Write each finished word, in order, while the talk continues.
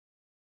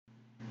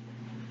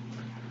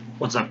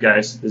What's up,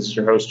 guys? This is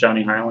your host,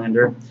 Johnny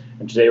Highlander,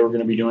 and today we're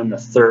going to be doing the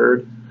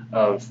third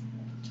of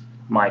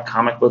my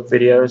comic book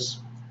videos.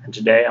 And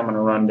today I'm going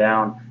to run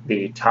down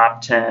the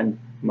top 10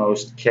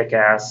 most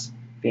kick-ass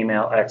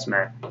female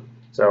X-Men.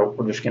 So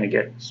we're just going to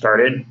get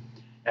started,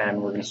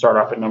 and we're going to start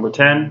off at number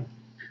 10.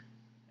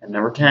 And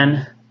number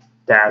 10,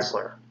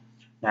 Dazzler.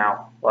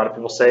 Now, a lot of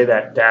people say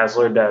that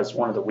Dazzler does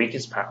one of the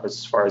weakest powers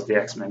as far as the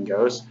X-Men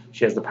goes.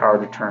 She has the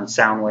power to turn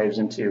sound waves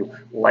into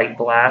light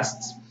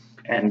blasts.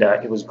 And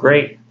it was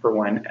great for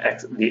when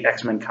the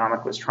X-Men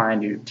comic was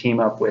trying to team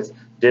up with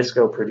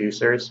disco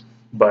producers.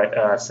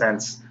 But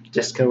since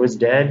disco is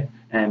dead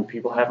and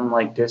people haven't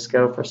liked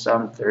disco for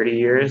some 30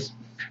 years,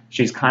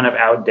 she's kind of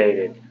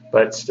outdated.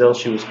 But still,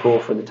 she was cool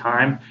for the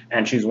time.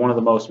 And she's one of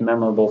the most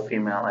memorable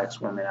female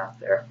X-women out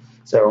there.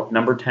 So,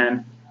 number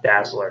 10,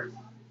 Dazzler.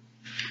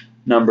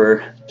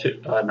 Number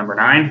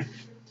 9,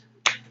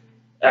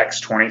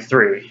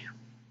 X-23.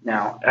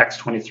 Now,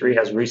 X-23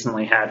 has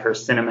recently had her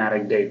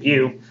cinematic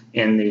debut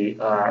in the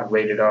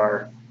rated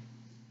R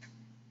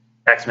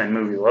X-Men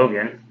movie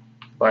Logan,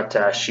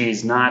 but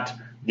she's not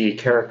the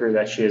character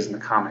that she is in the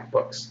comic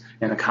books.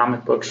 In the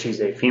comic books,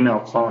 she's a female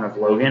clone of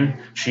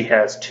Logan. She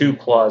has 2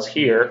 claws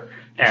here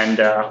and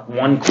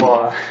 1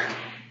 claw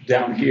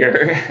down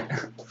here.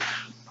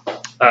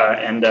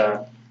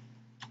 By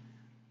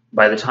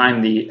the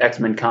time the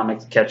X-Men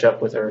comics catch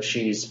up with her,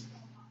 she's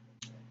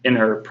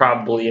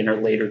probably in her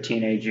later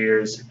teenage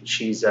years.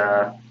 She's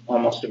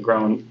almost a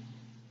grown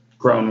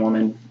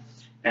woman,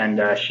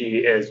 and she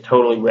is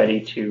totally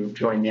ready to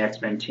join the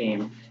X-Men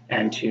team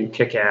and to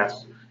kick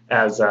ass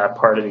as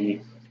part of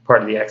the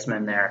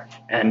X-Men there.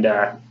 And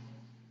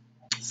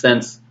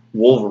since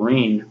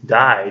Wolverine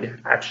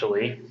died,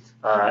 actually,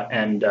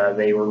 and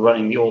they were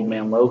running the Old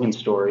Man Logan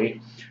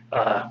story,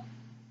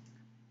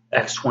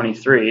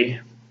 X-23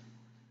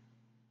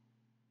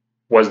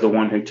 was the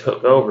one who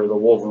took over the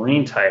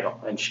Wolverine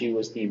title, and she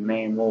was the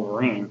main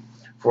Wolverine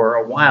for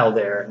a while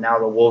there. Now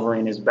the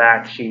Wolverine is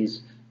back.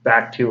 She's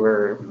back to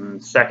her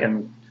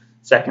second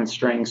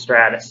string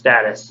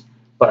status,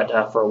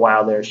 but for a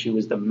while there, she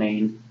was the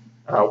main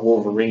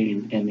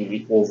Wolverine in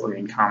the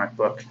Wolverine comic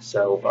book.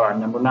 So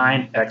number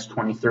 9,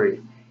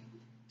 X-23.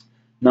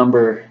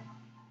 Number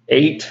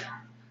 8,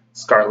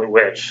 Scarlet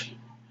Witch.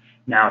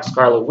 Now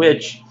Scarlet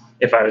Witch,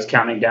 if I was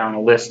counting down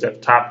a list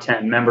of top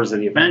 10 members of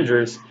the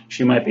Avengers,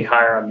 she might be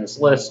higher on this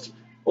list,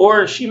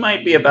 or she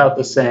might be about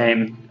the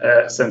same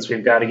since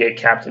we've got to get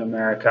Captain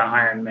America,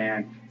 Iron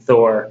Man,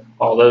 Thor,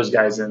 all those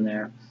guys in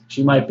there.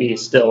 She might be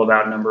still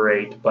about number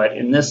 8, but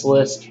in this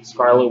list,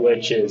 Scarlet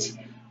Witch is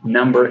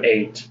number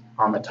 8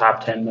 on the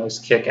top 10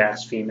 most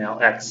kick-ass female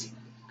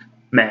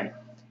X-Men.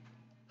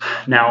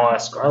 Now,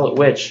 Scarlet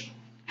Witch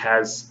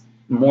has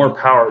more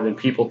power than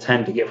people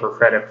tend to give her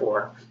credit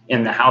for.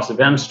 In the House of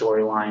M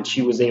storyline,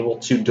 she was able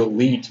to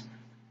delete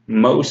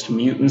most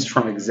mutants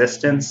from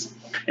existence.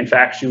 In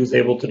fact, she was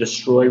able to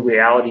destroy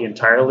reality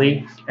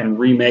entirely and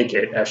remake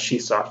it as she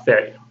saw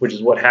fit, which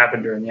is what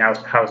happened during the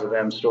House of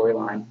M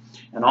storyline.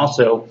 And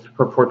also,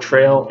 her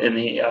portrayal in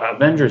the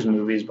Avengers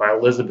movies by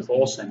Elizabeth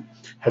Olsen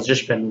has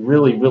just been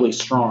really, really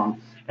strong,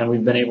 and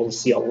we've been able to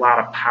see a lot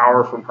of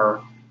power from her.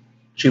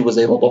 She was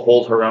able to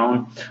hold her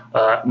own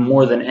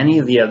more than any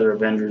of the other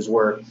Avengers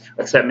were,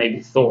 except maybe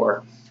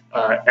Thor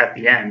at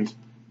the end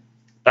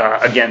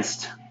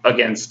against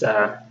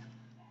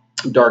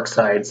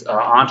Darkseid's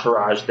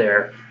entourage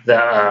there,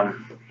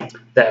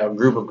 the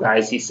group of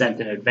guys he sent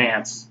in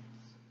advance.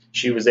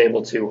 She was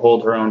able to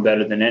hold her own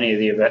better than any of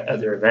the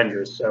other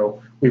Avengers.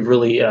 So we've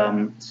really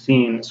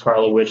seen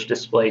Scarlet Witch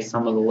display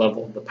some of the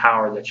level of the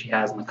power that she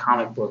has in the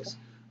comic books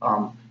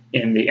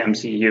in the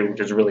MCU,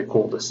 which is really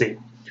cool to see.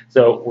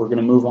 So we're going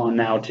to move on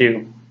now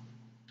to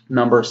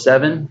number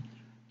 7,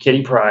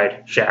 Kitty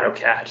Pryde,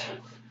 Shadowcat.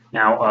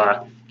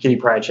 Now, Kitty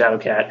Pryde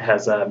Shadowcat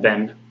has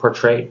been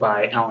portrayed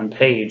by Ellen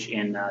Page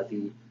in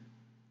the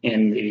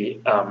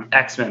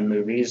X-Men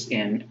movies,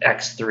 in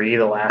X3,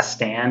 The Last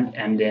Stand,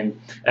 and in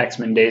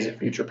X-Men Days of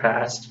Future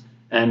Past.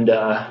 And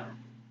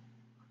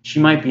she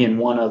might be in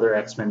one other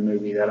X-Men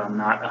movie that I'm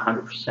not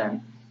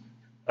 100%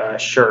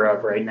 sure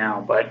of right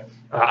now, but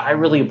I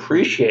really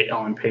appreciate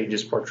Ellen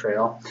Page's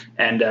portrayal,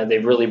 and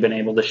they've really been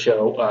able to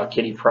show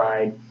Kitty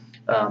Pryde,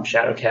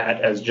 Shadowcat,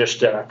 as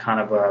just kind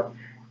of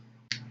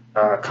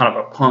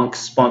a punk,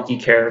 spunky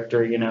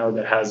character, you know,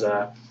 that has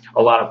a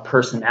lot of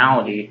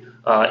personality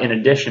in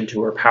addition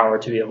to her power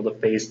to be able to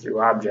phase through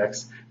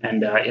objects.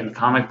 And in the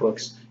comic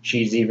books,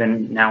 she's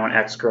even now an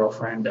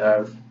ex-girlfriend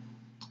of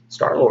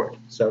Star-Lord.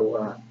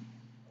 So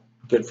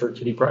good for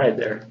Kitty Pryde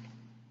there.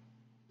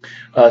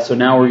 So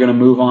now we're going to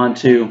move on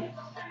to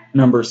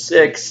number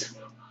 6,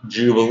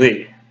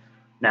 Jubilee.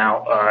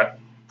 Now,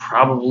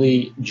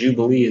 probably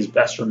Jubilee is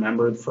best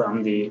remembered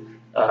from the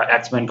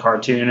X-Men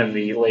cartoon of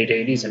the late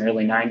 80s and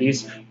early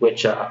 90s,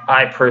 which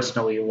I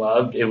personally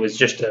loved. It was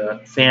just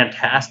a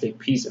fantastic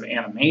piece of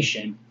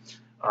animation,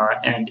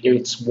 and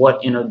it's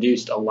what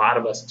introduced a lot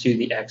of us to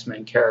the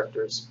X-Men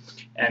characters.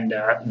 And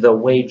the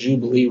way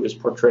Jubilee was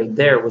portrayed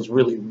there was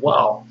really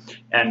well,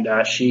 and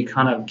she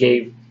kind of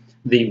gave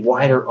the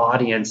wider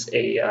audience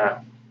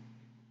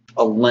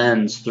a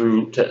lens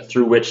through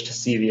which to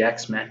see the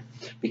X-Men,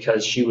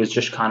 because she was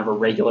just kind of a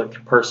regular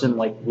person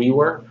like we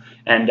were,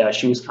 and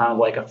she was kind of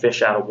like a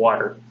fish out of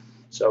water.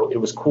 So it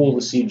was cool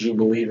to see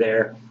Jubilee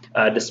there,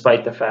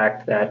 despite the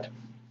fact that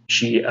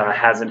she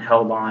hasn't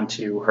held on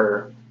to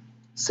her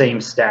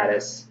same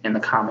status in the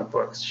comic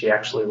books. She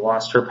actually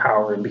lost her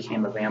power and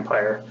became a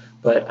vampire,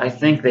 but I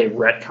think they've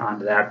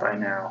retconned that by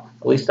now.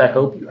 At least I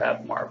hope you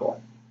have,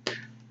 Marvel.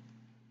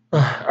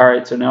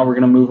 Alright, so now we're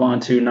going to move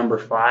on to number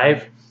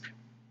 5,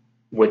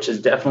 which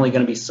is definitely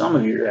going to be some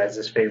of you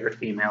guys' favorite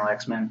female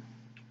X-Men,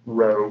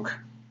 Rogue.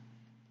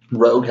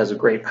 Rogue has a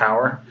great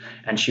power,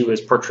 and she was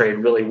portrayed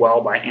really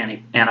well by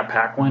Anna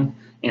Paquin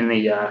in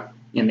the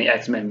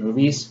X-Men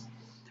movies.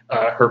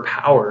 Her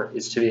power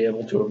is to be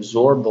able to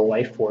absorb the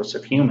life force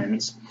of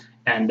humans,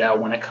 and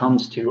when it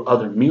comes to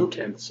other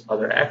mutants,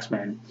 other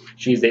X-Men,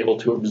 she's able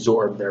to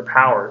absorb their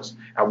powers.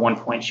 At one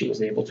point, she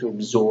was able to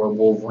absorb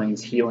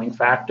Wolverine's healing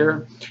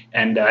factor,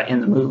 and in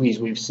the movies,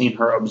 we've seen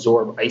her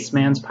absorb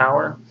Iceman's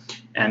power,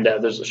 and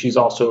she's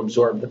also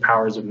absorbed the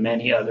powers of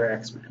many other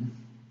X-Men.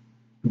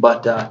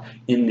 But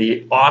in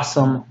the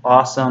awesome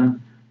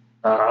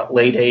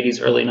late 80s,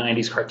 early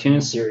 90s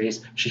cartoon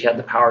series, she had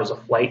the powers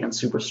of flight and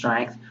super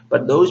strength,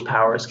 but those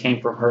powers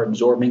came from her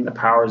absorbing the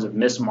powers of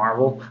Miss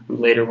Marvel, who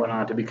later went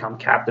on to become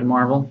Captain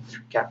Marvel.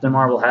 Captain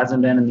Marvel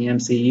hasn't been in the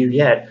MCU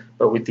yet,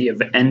 but with the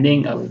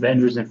ending of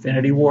Avengers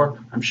Infinity War,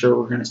 I'm sure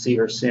we're going to see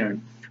her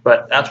soon.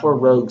 But that's where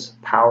Rogue's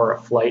power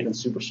of flight and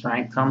super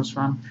strength comes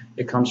from.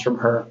 It comes from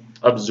her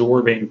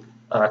absorbing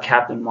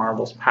Captain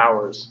Marvel's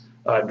powers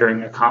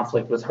during a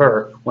conflict with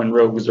her when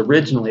Rogue was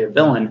originally a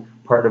villain,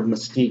 part of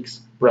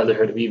Mystique's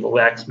Brotherhood of Evil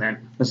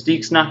X-Men.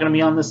 Mystique's not going to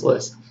be on this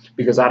list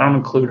because I don't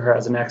include her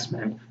as an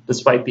X-Men,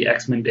 despite the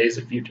X-Men Days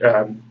of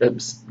Future,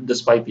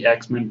 despite the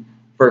X-Men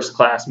First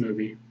Class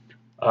movie.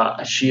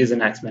 She is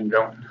an X-Men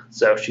villain,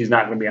 so she's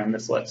not going to be on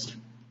this list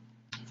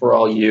for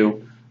all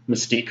you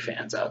Mystique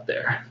fans out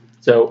there.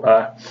 So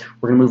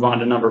we're going to move on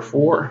to number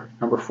 4.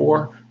 Number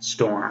 4,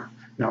 Storm.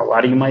 Now, a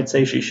lot of you might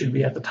say she should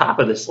be at the top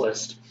of this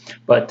list,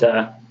 but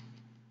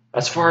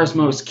as far as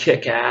most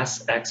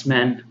kick-ass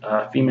X-Men,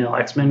 female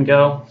X-Men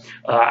go,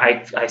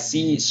 I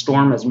see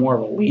Storm as more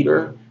of a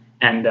leader,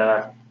 and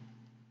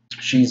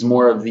she's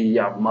more of the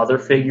mother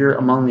figure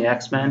among the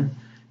X-Men,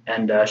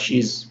 and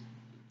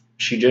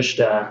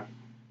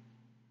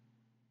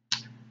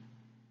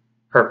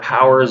her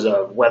powers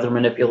of weather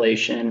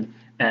manipulation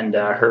and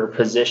her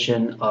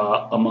position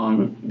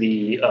among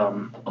the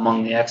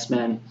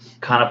X-Men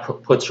kind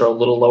of puts her a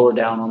little lower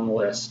down on the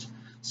list.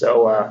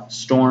 So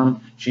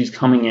Storm, she's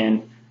coming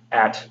in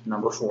at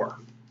number 4.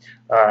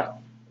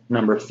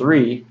 Number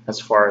 3, as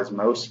far as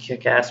most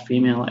kick-ass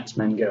female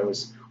X-Men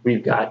goes,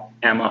 we've got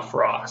Emma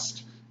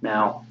Frost.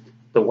 Now,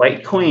 the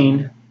White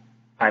Queen,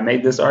 I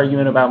made this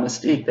argument about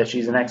Mystique that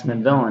she's an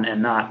X-Men villain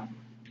and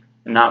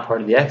not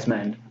part of the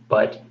X-Men,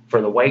 but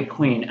for the White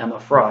Queen, Emma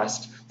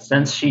Frost,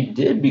 since she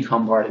did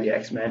become part of the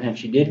X-Men and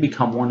she did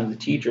become one of the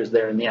teachers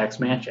there in the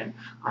X-Mansion,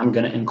 I'm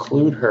going to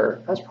include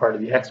her as part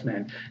of the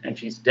X-Men, and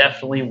she's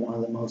definitely one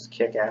of the most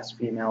kick-ass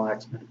female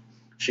X-Men.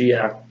 She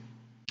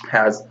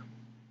has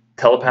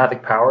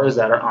telepathic powers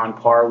that are on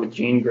par with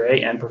Jean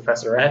Grey and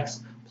Professor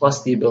X,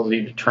 plus the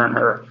ability to turn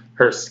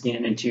her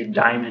skin into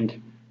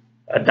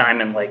a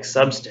diamond-like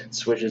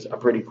substance, which is a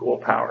pretty cool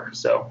power.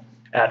 So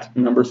at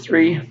number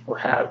 3,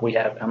 we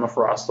have Emma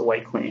Frost, the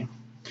White Queen.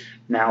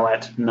 Now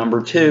at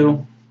number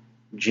 2,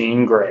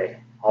 Jean Grey,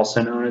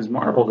 also known as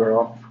Marvel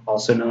Girl,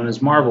 also known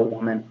as Marvel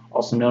Woman,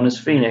 also known as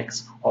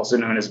Phoenix, also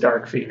known as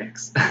Dark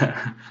Phoenix.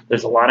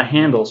 There's a lot of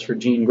handles for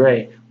Jean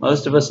Grey.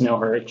 Most of us know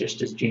her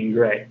just as Jean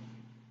Grey.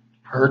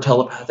 Her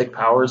telepathic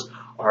powers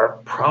are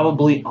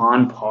probably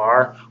on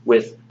par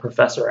with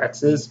Professor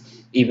X's,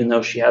 even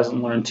though she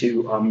hasn't learned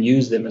to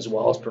use them as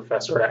well as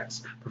Professor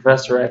X.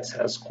 Professor X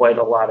has quite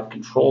a lot of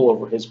control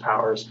over his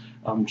powers,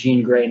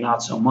 Jean Grey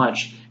not so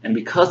much, and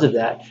because of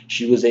that,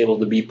 she was able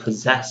to be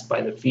possessed by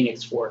the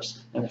Phoenix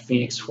Force, and the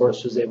Phoenix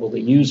Force was able to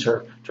use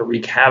her to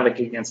wreak havoc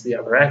against the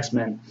other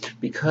X-Men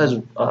because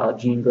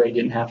Jean Grey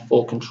didn't have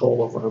full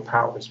control over her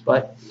powers,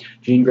 but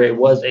Jean Grey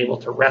was able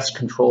to wrest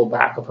control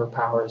back of her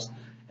powers,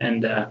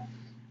 and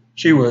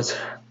she was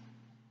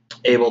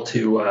able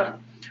to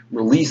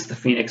release the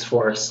Phoenix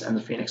Force, and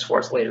the Phoenix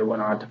Force later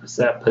went on to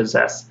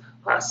possess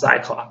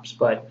Cyclops.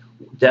 But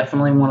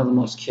definitely one of the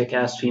most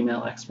kick-ass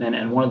female X-Men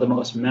and one of the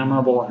most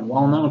memorable and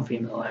well-known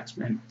female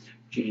X-Men,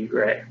 Jean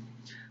Grey.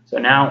 So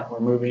now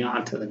we're moving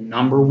on to the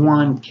number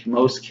 1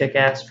 most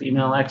kick-ass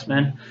female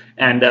X-Men.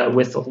 And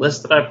with the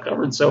list that I've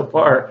covered so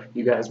far,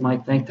 you guys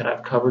might think that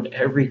I've covered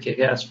every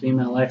kick-ass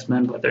female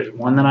X-Men, but there's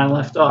one that I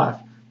left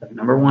off, the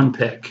number 1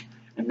 pick,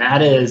 and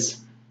that is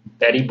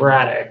Betty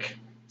Braddock,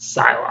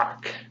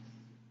 Psylocke.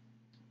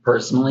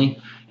 Personally,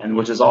 and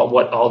which is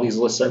what all these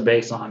lists are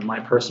based on, my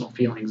personal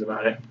feelings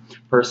about it.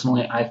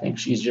 Personally, I think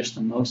she's just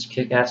the most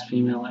kick-ass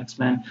female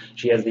X-Men.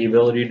 She has the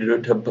ability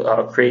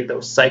to create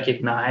those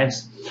psychic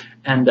knives,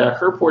 and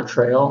her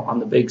portrayal on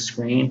the big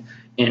screen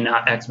in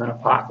X-Men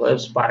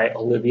Apocalypse by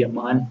Olivia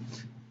Munn,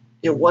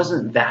 it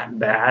wasn't that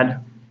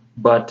bad.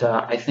 but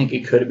I think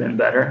it could have been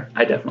better.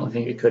 I definitely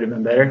think it could have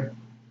been better.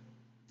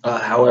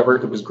 However,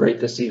 it was great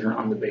to see her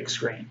on the big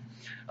screen.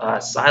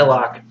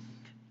 Psylocke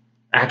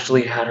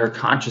actually had her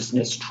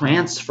consciousness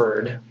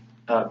transferred.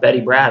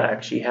 Betty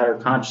Braddock, she had her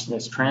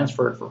consciousness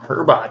transferred from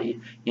her body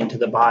into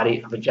the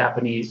body of a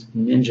Japanese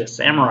ninja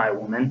samurai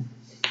woman,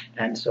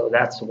 and so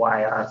that's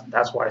why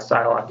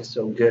Psylocke is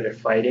so good at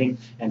fighting,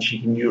 and she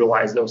can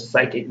utilize those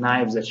psychic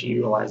knives that she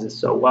utilizes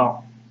so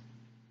well.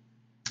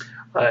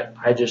 But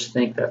I just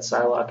think that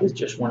Psylocke is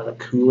just one of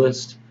the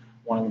coolest,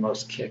 one of the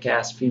most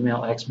kick-ass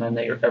female X-Men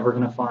that you're ever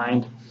going to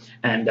find,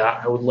 and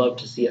I would love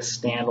to see a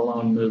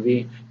standalone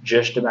movie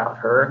just about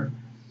her.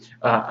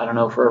 I don't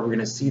know if we're ever going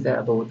to see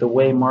that, but with the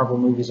way Marvel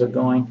movies are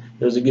going,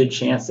 there's a good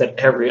chance that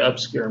every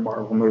obscure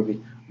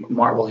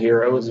Marvel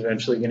hero is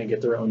eventually going to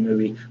get their own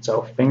movie.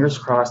 So fingers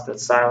crossed that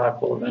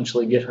Psylocke will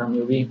eventually get her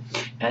movie.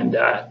 And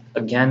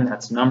again,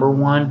 that's number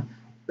one,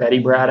 Betty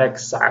Braddock,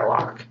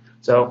 Psylocke.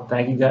 So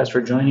thank you guys for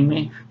joining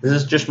me. This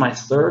is just my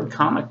third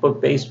comic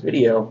book based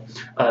video.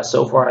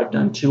 So far I've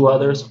done 2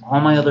 others. All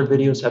my other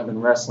videos have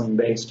been wrestling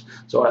based.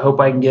 So I hope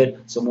I can get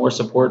some more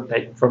support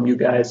from you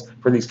guys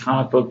for these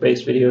comic book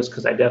based videos,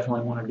 because I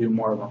definitely want to do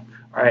more of them.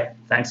 All right,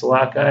 thanks a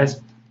lot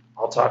guys.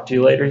 I'll talk to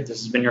you later.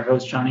 This has been your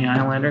host, Johnny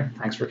Islander.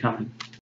 Thanks for coming.